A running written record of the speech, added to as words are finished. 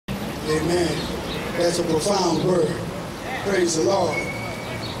Amen. That's a profound word. Praise the Lord.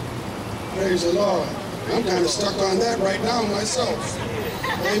 Praise the Lord. I'm kind of stuck on that right now myself.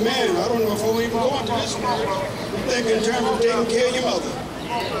 Amen. I don't know if I'll even go into this word. I'm thinking in terms of taking care of your mother.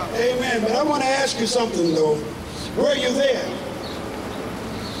 Amen. But I want to ask you something, though. Were you there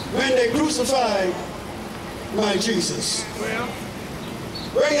when they crucified my Jesus?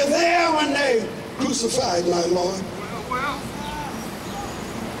 Were you there when they crucified my Lord?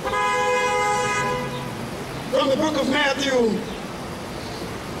 From the book of Matthew,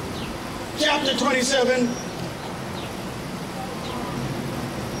 chapter 27,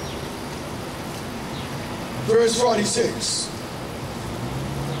 verse 46.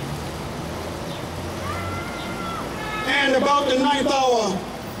 And about the 9th hour,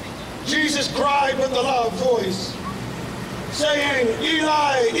 Jesus cried with a loud voice, saying,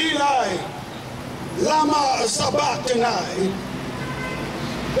 Eli, Eli, lama sabachthani.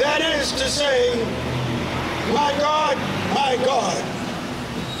 That is to say, my God,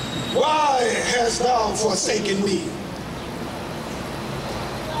 why hast thou forsaken me?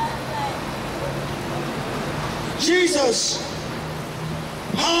 Jesus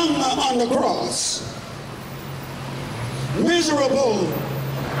hung on the cross, miserable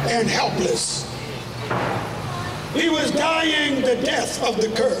and helpless. He was dying the death of the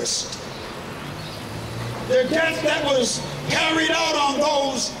cursed, the death that was carried out on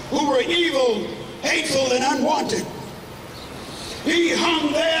those who were evil, hateful, and unwanted. He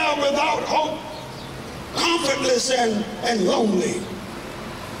hung there without hope, comfortless and lonely.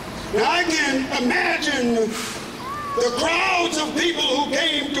 Now I can imagine the crowds of people who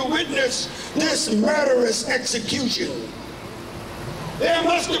came to witness this murderous execution. There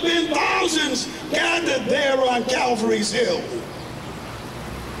must have been thousands gathered there on Calvary's Hill.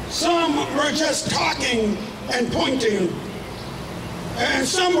 Some were just talking and pointing, and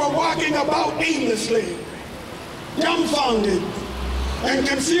some were walking about aimlessly, dumbfounded and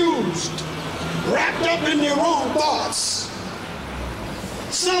confused, wrapped up in their own thoughts.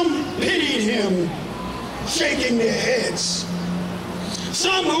 Some pitied him, shaking their heads.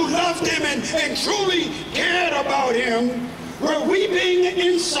 Some who loved him and truly cared about him were weeping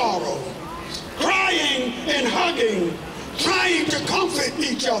in sorrow, crying and hugging, trying to comfort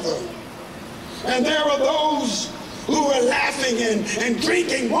each other. And there were those who were laughing and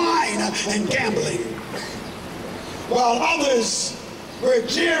drinking wine and gambling, while others were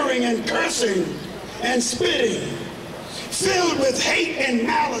jeering and cursing and spitting, filled with hate and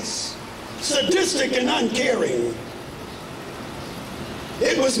malice, sadistic and uncaring.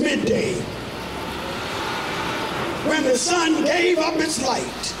 It was midday when the sun gave up its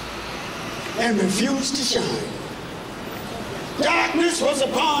light and refused to shine. Darkness was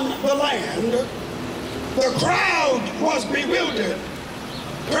upon the land. The crowd was bewildered,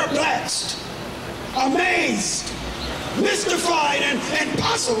 perplexed, amazed, mystified, and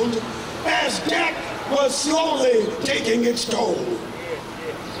puzzled as death was slowly taking its toll.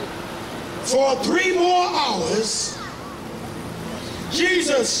 For 3 more hours,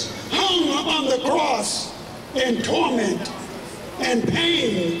 Jesus hung on the cross in torment and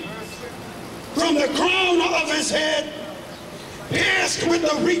pain. From the crown of his head, pierced with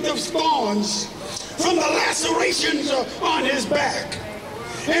the wreath of thorns, from the lacerations on his back,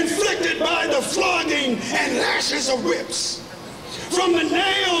 inflicted by the flogging and lashes of whips, from the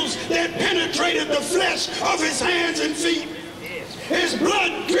nails that penetrated the flesh of his hands and feet. His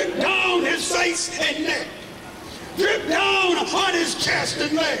blood dripped down his face and neck, dripped down on his chest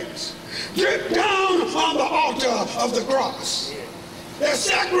and legs, dripped down on the altar of the cross. The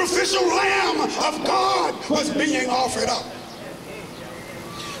sacrificial Lamb of God was being offered up.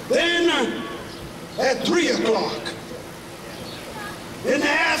 Then at 3 o'clock in the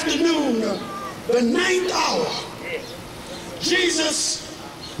afternoon, the 9th hour, Jesus'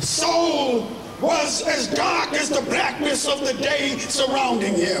 soul was as dark as the blackness of the day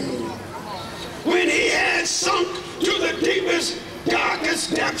surrounding him. When he had sunk to the deepest,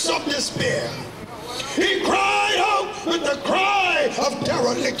 darkest depths of despair, he cried out with the cry of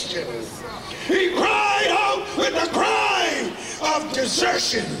dereliction. He cried out with the cry of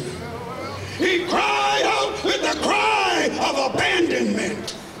desertion. He cried out with the cry of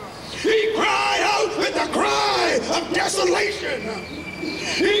abandonment. He cried out with the cry of desolation.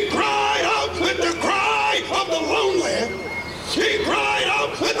 He cried out with the cry of the lonely. He cried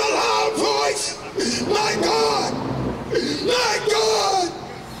out with a loud voice, my God,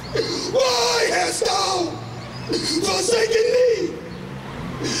 why hast thou forsaken me?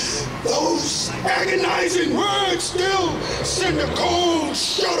 Those agonizing words still send a cold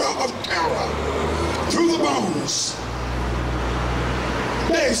shudder of terror through the bones.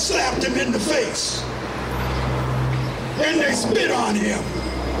 They slapped him in the face. And they spit on him.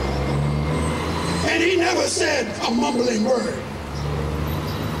 And he never said a mumbling word.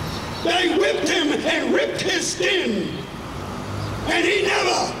 They whipped him and ripped his skin. And he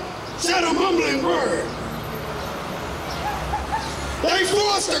never said a mumbling word. They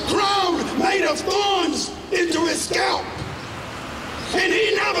forced a crown made of thorns into his scalp. And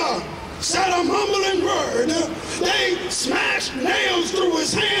he never said a mumbling word. They smashed nails through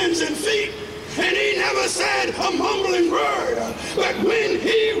his hands and feet. And he never said a mumbling word. But when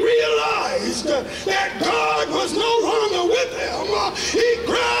he realized that God was no longer with him, he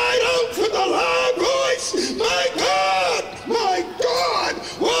cried out with a loud voice, my God,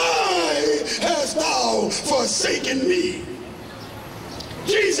 why hast thou forsaken me?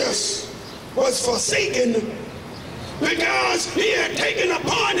 Jesus was forsaken because he had taken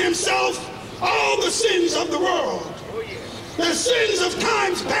upon himself all the sins of the world. The sins of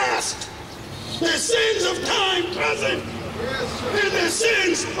times past, the sins of time present, and the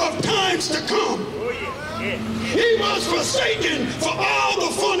sins of times to come. He was forsaken for all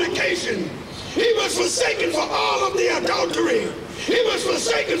the fornication. He was forsaken for all of the adultery. He was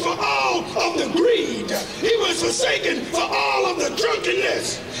forsaken for all of the greed. He was forsaken for all of the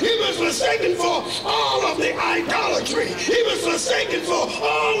drunkenness. He was forsaken for all of the idolatry. He was forsaken for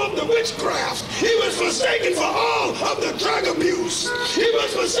all of the witchcraft. He was forsaken for all of the drug abuse. He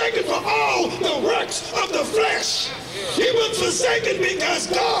was forsaken for all the works of the flesh. He was forsaken because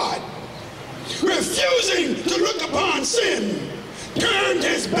God, refusing to look upon sin, turned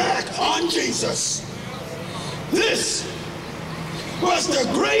his back on Jesus. This was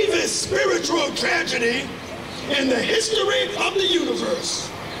the gravest spiritual tragedy in the history of the universe.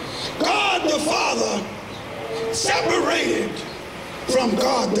 God the Father separated from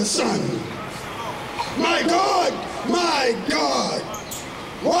God the Son. My God,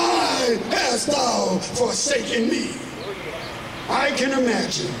 why hast thou forsaken me? I can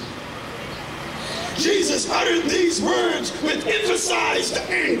imagine Jesus uttered these words with emphasized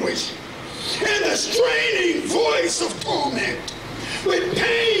anguish and a straining voice of torment, with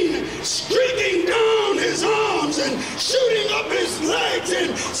pain streaking down his arms and shooting up his legs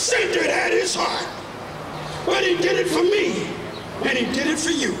and centered at his heart. But he did it for me, and he did it for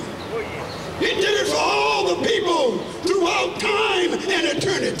you. He did it for all the people throughout time and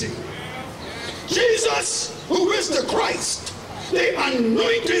eternity. Jesus, who is the Christ, the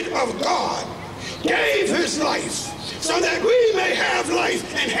anointed of God, gave his life so that we may have life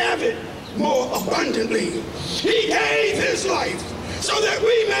and have it more abundantly. He gave his life so that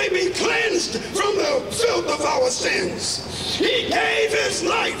we may be cleansed from the filth of our sins. He gave his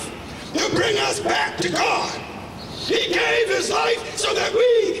life to bring us back to God. He gave his life so that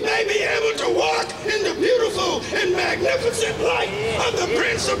we may be able to walk in the beautiful and magnificent light of the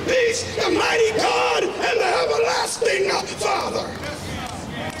Prince of Peace, the mighty God and the everlasting Father.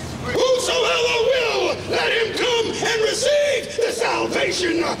 Whosoever will, let him come and receive the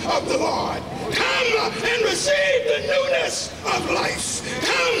salvation of the Lord. Come and receive the newness of life.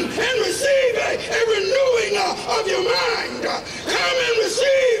 Come and receive a renewing of your mind. Come and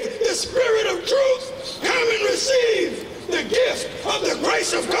receive the Spirit of truth. Come and receive the gift of the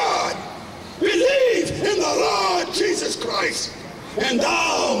grace of God. Believe in the Lord Jesus Christ, and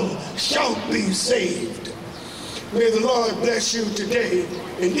thou shalt be saved. May the Lord bless you today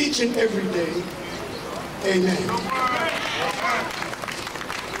and each and every day. Amen.